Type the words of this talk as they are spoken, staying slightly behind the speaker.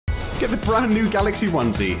Get the brand new Galaxy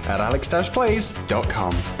onesie at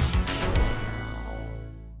alex-plays.com.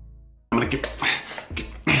 I'm gonna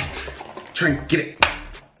try and get it.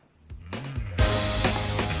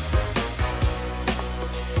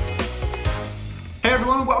 Hey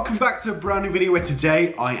everyone, welcome back to a brand new video where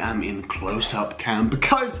today I am in close-up cam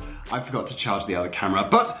because I forgot to charge the other camera.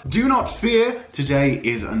 But do not fear, today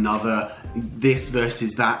is another this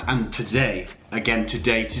versus that, and today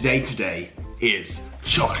is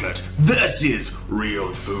chocolate versus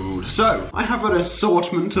real food. So I have an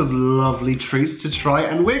assortment of lovely treats to try,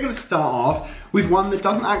 and we're going to start off with one that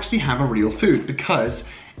doesn't actually have a real food because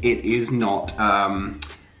it is not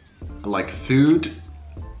like food,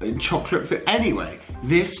 chocolate food. Anyway,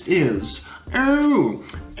 this is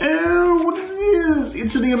what it is.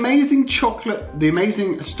 It's the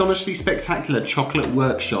amazing astonishingly spectacular chocolate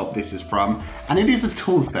workshop this is from, and it is a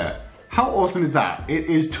tool set. How awesome is that? It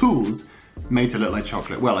is tools made to look like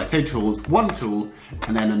chocolate. Well, I say tools, one tool,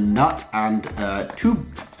 and then a nut and two,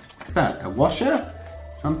 what's that, a washer?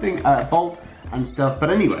 Something, a bolt and stuff. But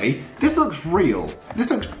anyway, this looks real. This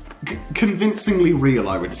looks convincingly real,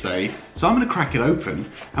 I would say. So I'm gonna crack it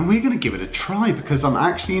open and we're gonna give it a try because I'm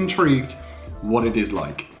actually intrigued what it is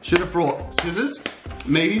like. Should have brought scissors,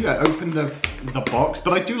 maybe, to open the box,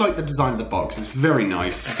 but I do like the design of the box. It's very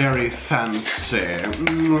nice, very fancy.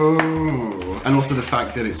 Oh. And also the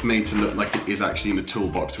fact that it's made to look like it is actually in a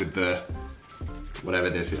toolbox with the,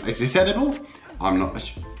 whatever this is. Is this edible? I'm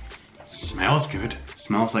not, smells good.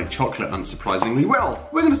 Smells like chocolate, unsurprisingly. Well,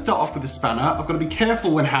 we're gonna start off with the spanner. I've got to be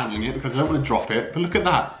careful when handling it because I don't want to drop it, but look at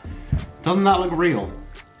that. Doesn't that look real?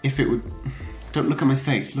 If it would, don't look at my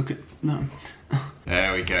face, look at, no.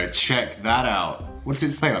 There we go, check that out. What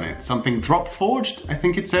does it say on it? Something drop forged, I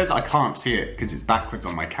think it says. I can't see it because it's backwards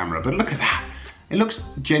on my camera, but look at that. It looks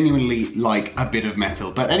genuinely like a bit of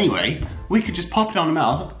metal. But anyway, we could just pop it on the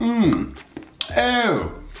mouth.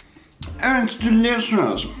 Oh, it's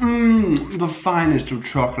delicious. The finest of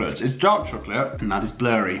chocolates. It's dark chocolate, and that is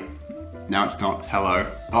blurry. Now it's not, hello.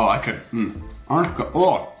 Oh, I could,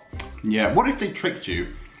 oh. Yeah, what if they tricked you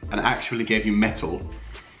and actually gave you metal?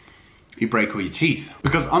 You break all your teeth.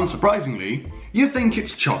 Because unsurprisingly, you think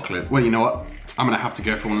it's chocolate. Well, you know what? I'm gonna have to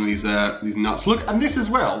go for one of these nuts. Look, and this as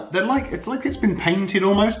well. They're like, it's like it's been painted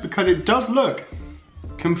almost because it does look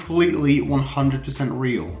completely 100%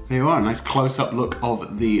 real. There you are, a nice close-up look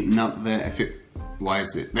of the nut there. If it, why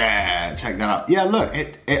is it there? Check that out. Yeah, look,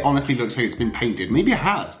 it honestly looks like it's been painted. Maybe it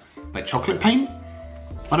has, like chocolate paint?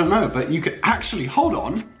 I don't know, but you could actually, hold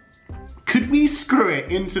on. Could we screw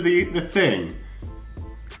it into the thing?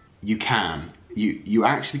 You can. You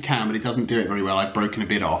actually can, but it doesn't do it very well. I've broken a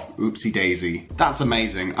bit off. Oopsie daisy. That's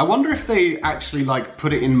amazing. I wonder if they actually like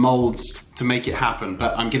put it in molds to make it happen,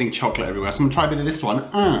 but I'm getting chocolate everywhere. So I'm gonna try a bit of this one.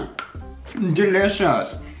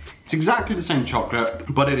 Delicious. It's exactly the same chocolate,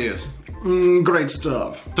 but it is. Great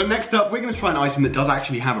stuff. So next up, we're gonna try an icing that does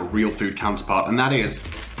actually have a real food counterpart, and that is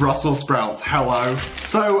Brussels sprouts. Hello.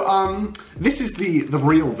 So this is the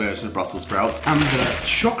real version of Brussels sprouts, and the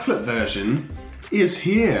chocolate version is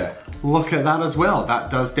here. Look at that as well. That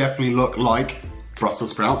does definitely look like Brussels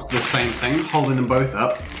sprouts, the same thing, holding them both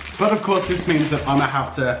up. But of course this means that I'm gonna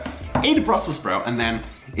have to eat a Brussels sprout and then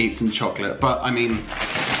eat some chocolate. But I mean,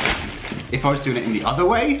 if I was doing it in the other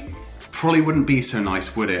way, probably wouldn't be so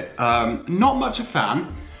nice, would it? Not much a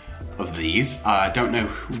fan of these. I don't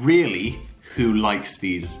know really who likes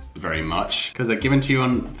these very much because they're given to you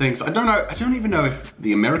on things. I don't even know if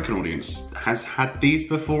the American audience has had these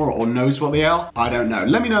before or knows what they are. I don't know.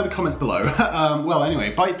 Let me know in the comments below. Well,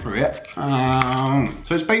 anyway, bite through it.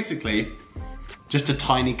 So it's basically just a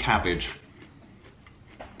tiny cabbage.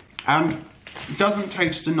 And it doesn't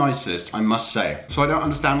taste the nicest, I must say. So I don't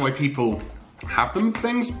understand why people have them with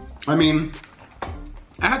things. I mean,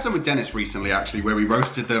 I had some with Dennis recently actually where we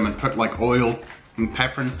roasted them and put like oil and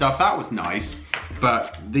pepper and stuff. That was nice.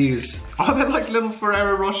 But these, oh, they're like little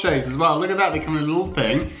Ferrero Rochers as well. Look at that, they come in a little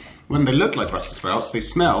thing. When they look like Brussels sprouts, they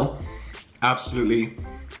smell absolutely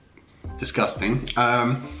disgusting.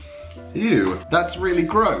 Ew, that's really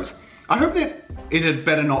gross. I hope that it had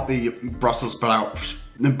better not be Brussels sprout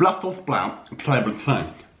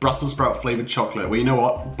flavored chocolate. Well, you know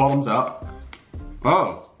what, bottoms up.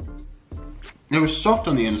 Oh, it was soft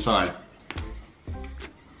on the inside.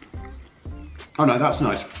 Oh no, that's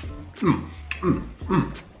nice. I'm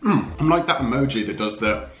like that emoji that does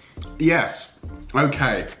the, yes,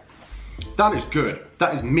 okay. That is good.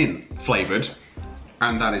 That is mint flavored,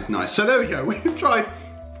 and that is nice. So there we go, we've tried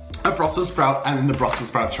a Brussels sprout and the Brussels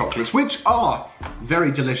sprout chocolates, which are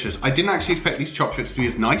very delicious. I didn't actually expect these chocolates to be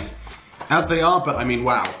as nice as they are, but I mean,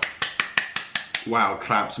 wow. Wow,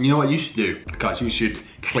 claps. And you know what you should do? Guys, you should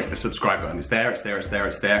click the subscribe button. It's there, it's there, it's there,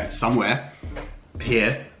 it's there. It's somewhere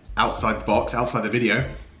here, outside the box, outside the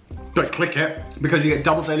video. But click it, because you get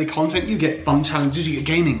double daily content, you get fun challenges, you get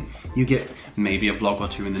gaming. You get maybe a vlog or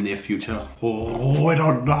two in the near future. Oh, I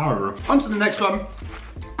don't know. On to the next one.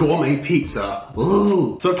 Gourmet pizza.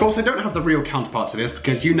 Ooh. So of course I don't have the real counterpart to this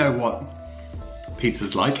because you know what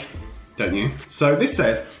pizza's like, don't you? So this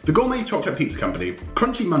says, the Gourmet Chocolate Pizza Company,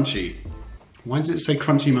 Crunchy Munchy. Why does it say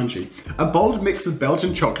Crunchy Munchy? A bold mix of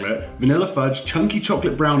Belgian chocolate, vanilla fudge, chunky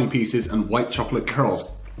chocolate brownie pieces, and white chocolate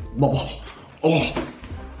curls. Oh,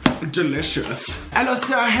 delicious. Hello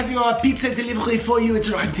sir, I have your pizza delivery for you.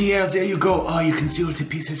 It's right here. There you go. Oh, you can see all the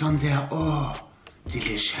pieces on there. Oh,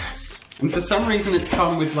 delicious. And for some reason it's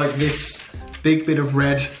come with like this big bit of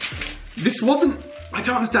red. This wasn't, I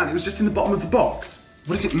don't understand, it was just in the bottom of the box.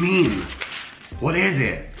 What does it mean? What is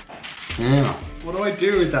it? Yeah. What do I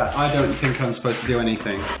do with that? I don't think I'm supposed to do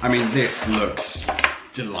anything. I mean, this looks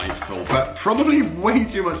delightful, but probably way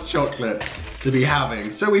too much chocolate to be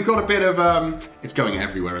having. So we've got a bit of, it's going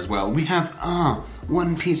everywhere as well. We have,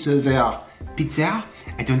 one piece of pizza.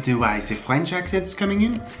 I don't know why the French accent's coming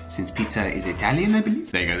in, since pizza is Italian, I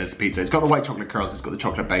believe. There you go, there's the pizza. It's got the white chocolate curls, it's got the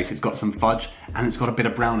chocolate base, it's got some fudge, and it's got a bit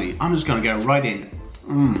of brownie. I'm just gonna go right in.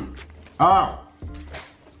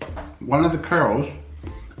 One of the curls,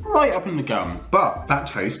 right up in the gum. But that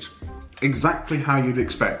tastes exactly how you'd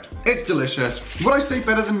expect. It's delicious. Would I say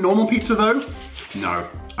better than normal pizza though? No,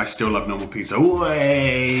 I still love normal pizza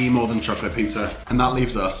way more than chocolate pizza. And that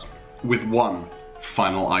leaves us with one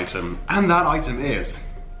final item. And that item is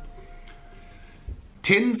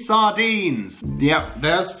tin sardines. Yep,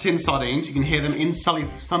 there's tin sardines. You can hear them in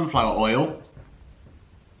sunflower oil.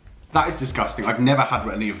 That is disgusting. I've never had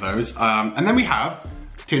any of those. And then we have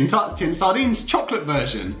tin sardines chocolate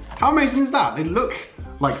version. How amazing is that? They look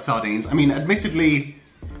like sardines. I mean, admittedly,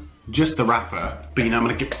 just the wrapper, but you know, I'm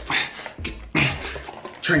gonna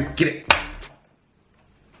try and get it.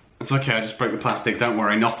 It's okay, I just broke the plastic, don't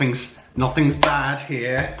worry, nothing's bad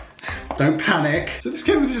here. Don't panic. So this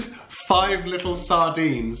came with just 5 little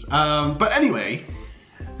sardines. But anyway,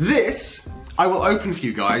 this I will open for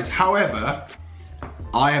you guys. However,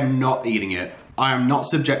 I am not eating it. I am not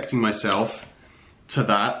subjecting myself to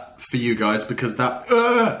that for you guys because that,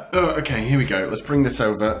 okay, here we go. Let's bring this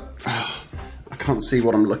over. I can't see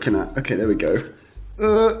what I'm looking at. Okay, there we go.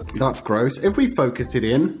 That's gross. If we focus it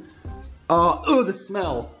in, the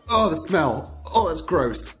smell. Oh, the smell. Oh, that's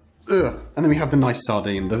gross. And then we have the nice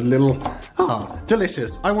sardine, the little,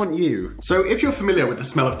 delicious. I want you. So if you're familiar with the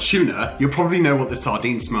smell of tuna, you'll probably know what the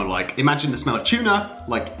sardines smell like. Imagine the smell of tuna,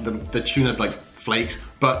 like the tuna like flakes,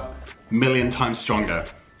 but a million times stronger.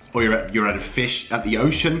 Or you're at a fish at the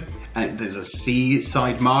ocean, and there's a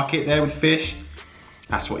seaside market there with fish.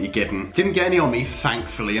 That's what you're getting. Didn't get any on me,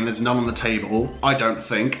 thankfully, and there's none on the table, I don't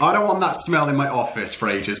think. I don't want that smell in my office for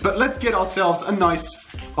ages, but let's get ourselves a nice,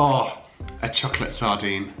 a chocolate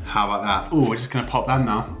sardine. How about that? Oh, we're just gonna pop that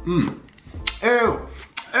now.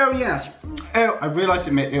 Oh yes. Oh, I realized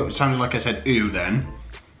it sounded like I said ooh then.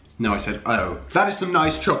 No, I said oh. That is some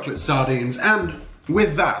nice chocolate sardines, and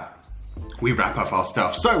with that, we wrap up our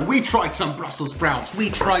stuff. So we tried some Brussels sprouts, we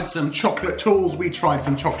tried some chocolate tools, we tried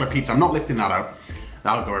some chocolate pizza. I'm not lifting that out.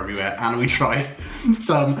 That'll go everywhere. And we tried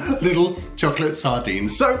some little chocolate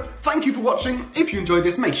sardines. So thank you for watching. If you enjoyed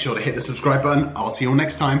this, make sure to hit the subscribe button. I'll see you all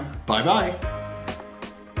next time. Bye bye.